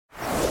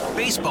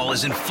Baseball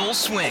is in full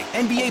swing.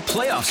 NBA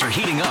playoffs are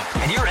heating up,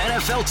 and your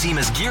NFL team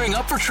is gearing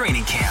up for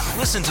training camp.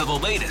 Listen to the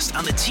latest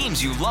on the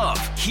teams you love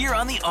here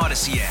on the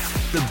Odyssey app.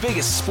 The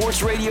biggest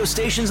sports radio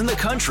stations in the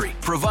country,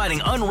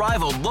 providing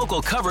unrivaled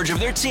local coverage of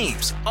their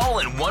teams, all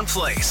in one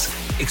place.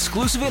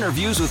 Exclusive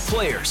interviews with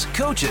players,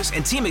 coaches,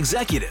 and team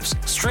executives,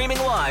 streaming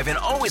live and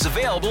always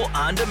available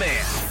on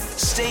demand.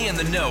 Stay in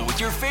the know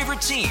with your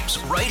favorite teams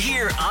right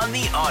here on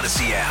the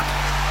Odyssey app.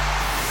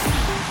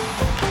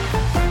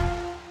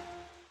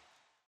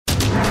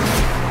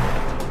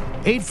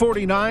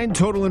 8:49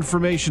 Total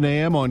Information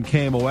AM on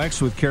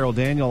KMOX with Carol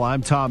Daniel.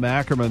 I'm Tom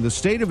Ackerman. The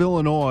state of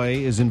Illinois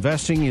is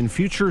investing in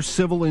future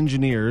civil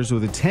engineers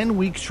with a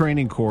 10-week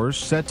training course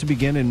set to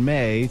begin in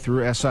May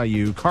through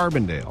SIU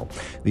Carbondale.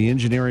 The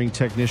Engineering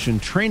Technician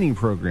Training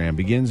Program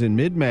begins in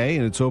mid-May,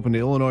 and it's open to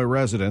Illinois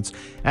residents.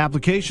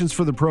 Applications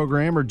for the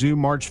program are due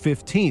March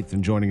 15th,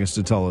 and joining us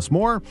to tell us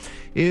more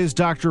is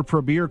Dr.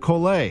 Prabir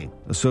Kolhe,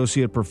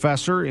 Associate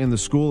Professor in the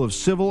School of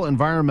Civil,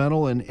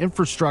 Environmental, and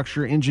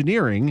Infrastructure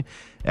Engineering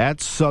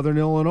at Southern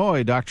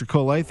Illinois. Dr.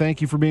 Kolhe,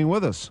 thank you for being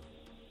with us.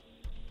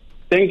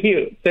 Thank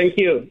you.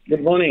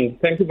 Good morning.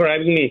 Thank you for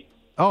having me.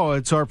 Oh,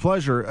 it's our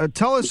pleasure.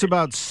 Tell us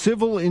about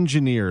civil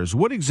engineers.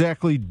 What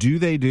exactly do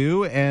they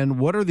do, and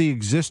what are the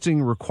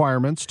existing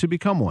requirements to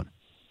become one?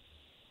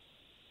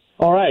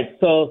 All right.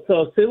 So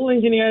civil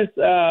engineers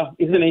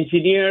is an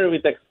engineer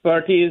with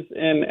expertise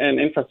in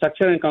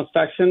infrastructure and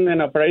construction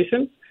and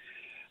operations.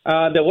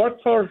 The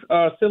work for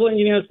civil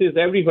engineers is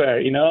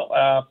everywhere,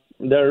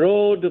 the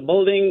road,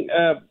 building,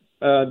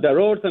 the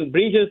roads and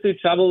bridges we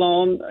travel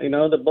on,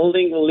 the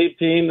building we live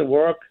in,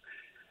 work,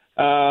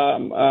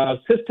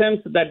 systems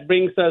that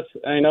brings us,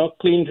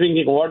 clean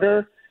drinking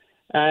water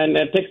and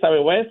takes away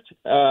waste,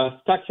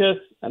 structures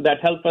that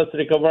help us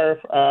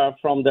recover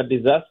from the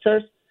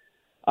disasters,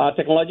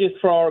 technologies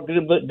for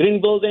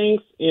green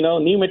buildings,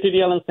 new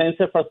material and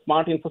sensor for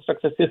smart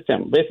infrastructure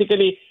system.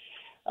 Basically,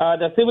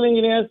 the civil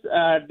engineers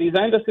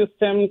design the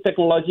system,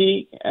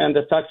 technology, and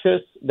the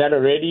structures that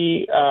are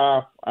ready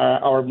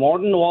our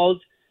modern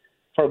world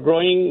for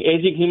growing,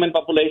 aging human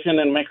population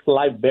and makes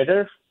life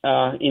better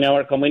in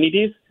our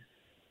communities.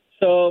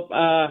 So,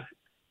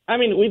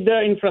 with the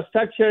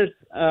infrastructures,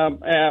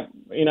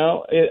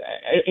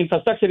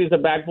 infrastructure is the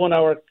backbone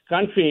of our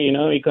country,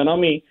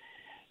 economy.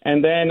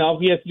 And then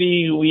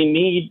obviously we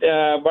need,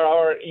 but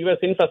our U.S.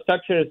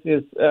 infrastructure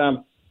is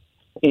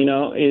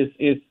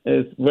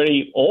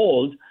very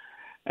old.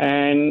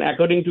 And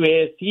according to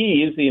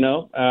ASCE's,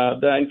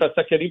 the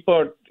infrastructure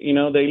report, the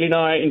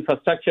Illinois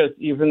infrastructure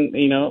even,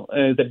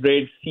 is a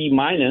grade C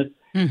minus.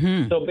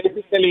 Mm-hmm. So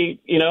basically,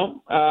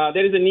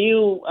 there is a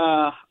new,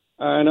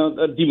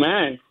 a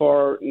demand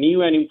for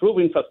new and improved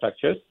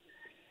infrastructures.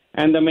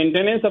 And the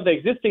maintenance of the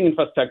existing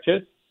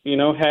infrastructures,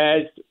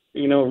 has,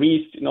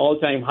 reached an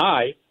all-time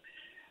high.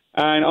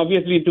 And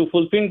obviously, to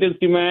fulfill this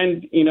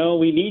demand,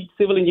 we need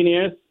civil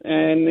engineers,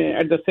 and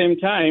at the same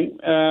time,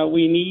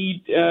 we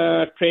need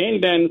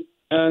trained and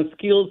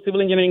skilled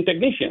civil engineering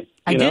technicians.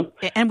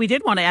 And we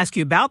did want to ask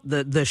you about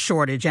the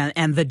shortage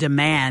and the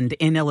demand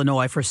in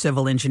Illinois for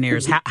civil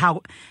engineers.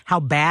 How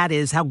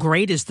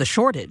great is the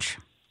shortage?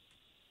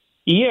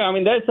 Yeah,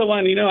 that's the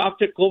one.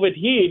 After COVID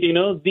hit,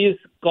 this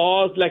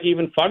caused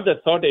even further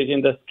shortage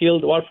in the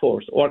skilled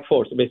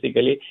workforce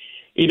basically.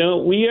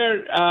 We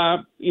are,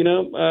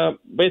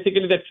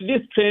 basically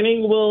this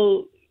training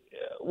will,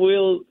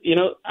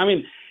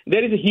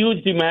 there is a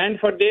huge demand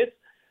for this.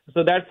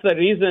 So that's the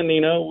reason,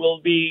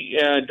 we'll be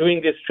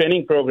doing this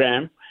training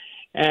program.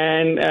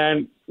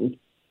 And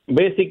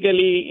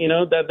basically,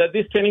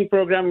 this training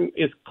program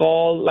is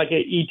called a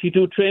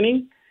ET2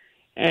 training.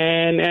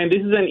 And this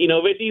is an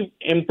innovative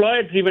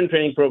employer-driven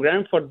training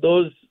program for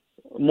those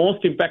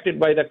most impacted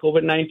by the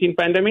COVID-19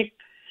 pandemic.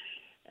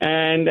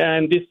 And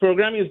this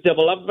program is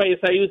developed by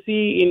SIUC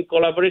in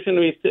collaboration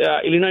with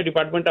Illinois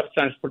Department of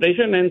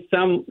Transportation and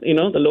some,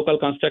 the local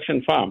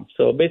construction firm.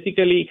 So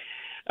basically,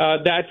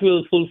 that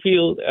will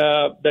fulfill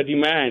the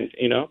demand,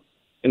 in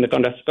the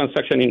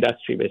construction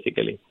industry,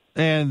 basically.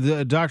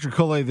 And Dr.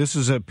 Kolhe, this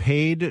is a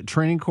paid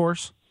training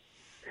course?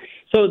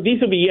 So this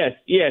will be yes.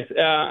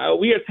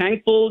 We are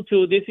thankful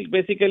to this.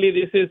 Basically,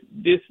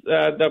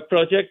 the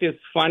project is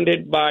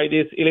funded by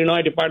this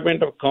Illinois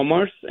Department of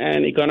Commerce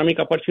and Economic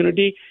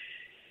Opportunity.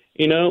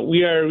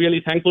 We are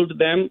really thankful to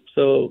them.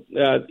 So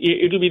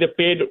it will be the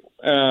paid,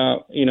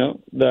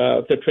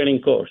 the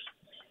training course.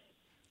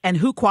 And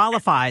who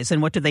qualifies,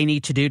 and what do they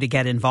need to do to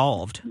get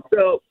involved?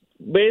 So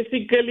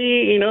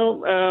basically,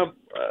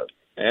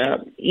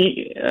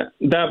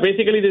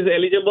 basically this is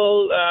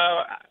eligible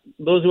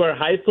those who are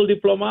high school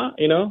diploma,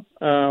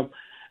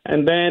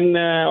 and then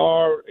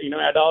or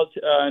adult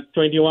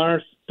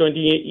 21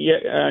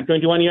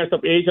 years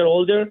of age or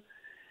older.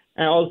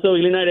 And also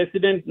Illinois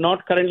resident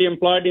not currently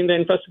employed in the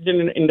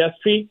infrastructure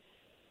industry,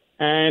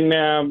 and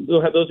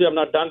those who have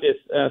not done this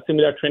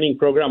similar training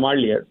program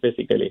earlier,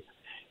 basically,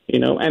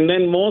 And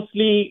then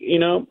mostly,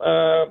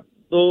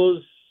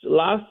 those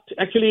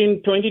actually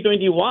in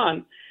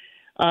 2021,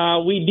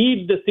 we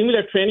did the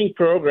similar training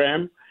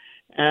program,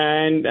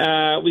 And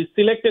we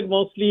selected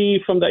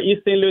mostly from the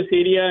East St. Louis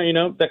area,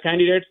 the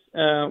candidates,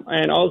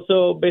 and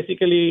also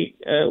basically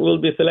we'll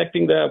be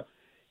selecting the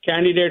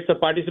candidates or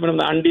participants from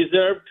the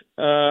undeserved,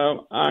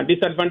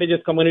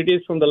 disadvantaged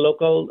communities from the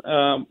local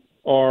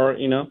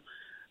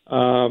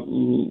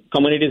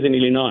communities in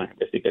Illinois,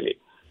 basically.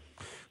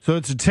 So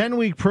it's a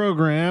 10-week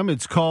program.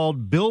 It's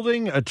called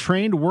Building a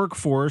Trained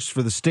Workforce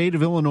for the State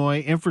of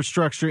Illinois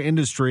Infrastructure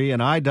Industry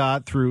and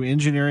IDOT through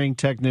Engineering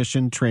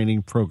Technician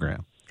Training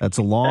Program. That's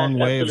a long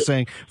way of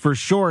saying, for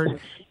short,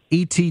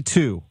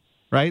 ET2,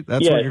 right?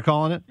 That's what you're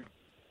calling it?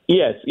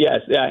 Yes,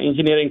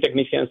 Engineering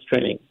Technicians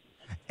Training.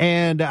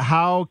 And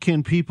how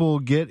can people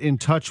get in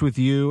touch with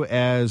you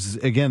as,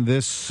 again,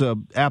 this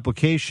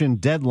application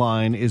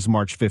deadline is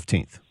March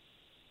 15th?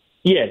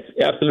 Yes,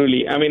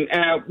 absolutely. I mean,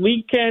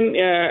 we can,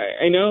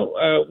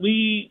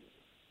 we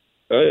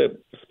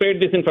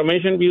spread this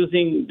information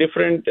using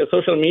different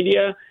social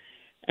media,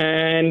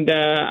 and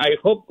I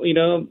hope,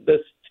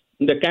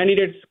 the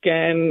candidates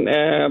can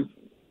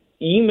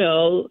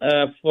email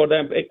for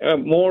them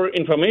more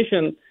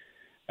information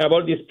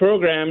about this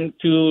program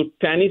to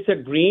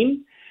Tanisa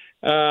Green.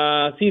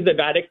 She's the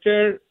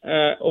director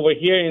over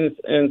here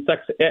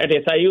at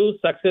SIU,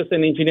 Success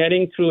in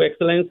Engineering Through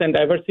Excellence and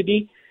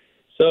Diversity.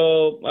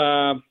 So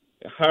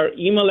her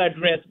email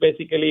address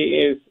basically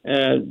is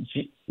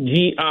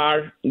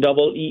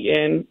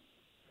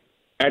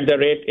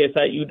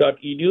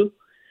gren@siu.edu.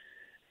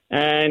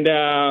 And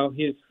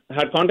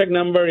her contact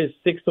number is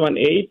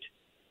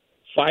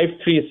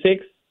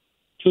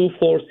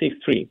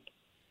 618-536-2463.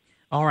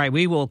 All right.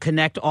 We will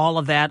connect all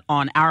of that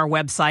on our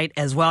website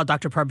as well.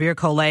 Dr. Prabir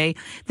Kolhe,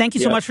 thank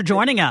you so much for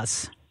joining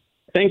us.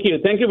 Thank you.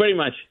 Thank you very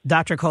much.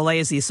 Dr. Kolhe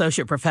is the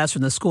Associate Professor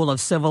in the School of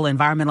Civil,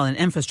 Environmental, and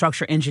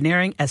Infrastructure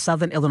Engineering at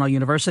Southern Illinois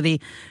University,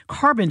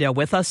 Carbondale,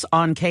 with us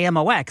on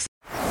KMOX.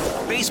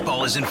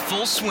 Baseball is in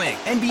full swing.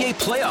 NBA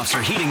playoffs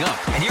are heating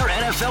up, and your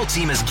NFL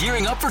team is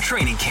gearing up for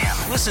training camp.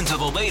 Listen to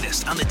the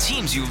latest on the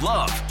teams you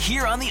love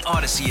here on the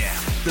Odyssey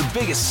app. The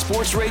biggest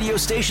sports radio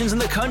stations in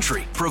the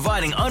country,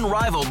 providing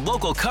unrivaled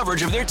local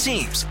coverage of their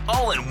teams,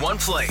 all in one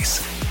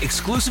place.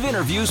 Exclusive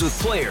interviews with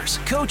players,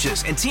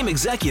 coaches, and team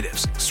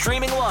executives,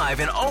 streaming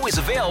live and always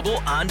available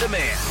on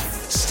demand.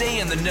 Stay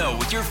in the know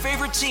with your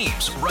favorite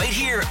teams right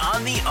here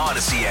on the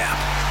Odyssey app.